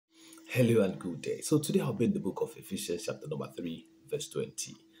Hello and good day. So today I'll be in the book of Ephesians, chapter number 3, verse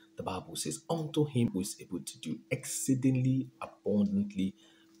 20. The Bible says, "Unto him who is able to do exceedingly abundantly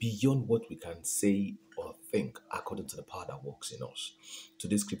beyond what we can say or think, according to the power that works in us."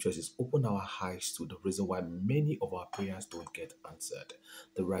 Today's scriptures is open our eyes to the reason why many of our prayers don't get answered.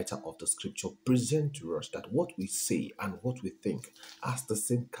 The writer of the scripture presents to us that what we say and what we think has the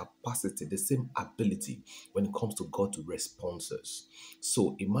same capacity, the same ability when it comes to God to respond to us.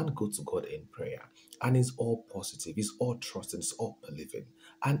 So a man goes to God in prayer and is all positive, he's all trusting, he's all believing,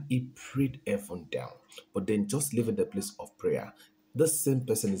 and he prayed heaven down. But then just leaving the place of prayer, the same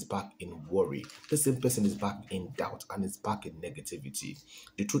person is back in worry. The same person is back in doubt and is back in negativity.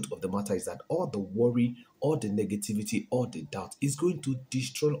 The truth of the matter is that all the worry, all the negativity, all the doubt is going to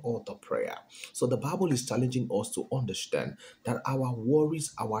destroy all the prayer. So the Bible is challenging us to understand that our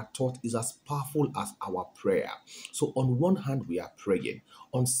worries, our thought is as powerful as our prayer. So on one hand, we are praying.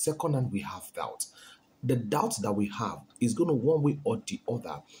 On second hand, we have doubt. The doubt that we have is going to one way or the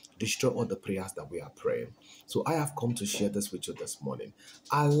other destroy all the prayers that we are praying. So I have come to share this with you this morning.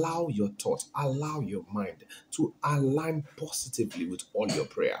 Allow your thoughts, allow your mind to align positively with all your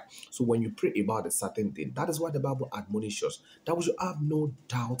prayer. So when you pray about a certain thing, that is why the Bible admonishes us that we should have no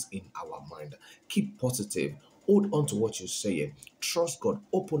doubt in our mind. Keep positive. Hold on to what you're saying. Trust God.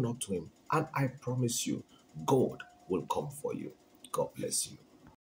 Open up to Him. And I promise you, God will come for you. God bless you.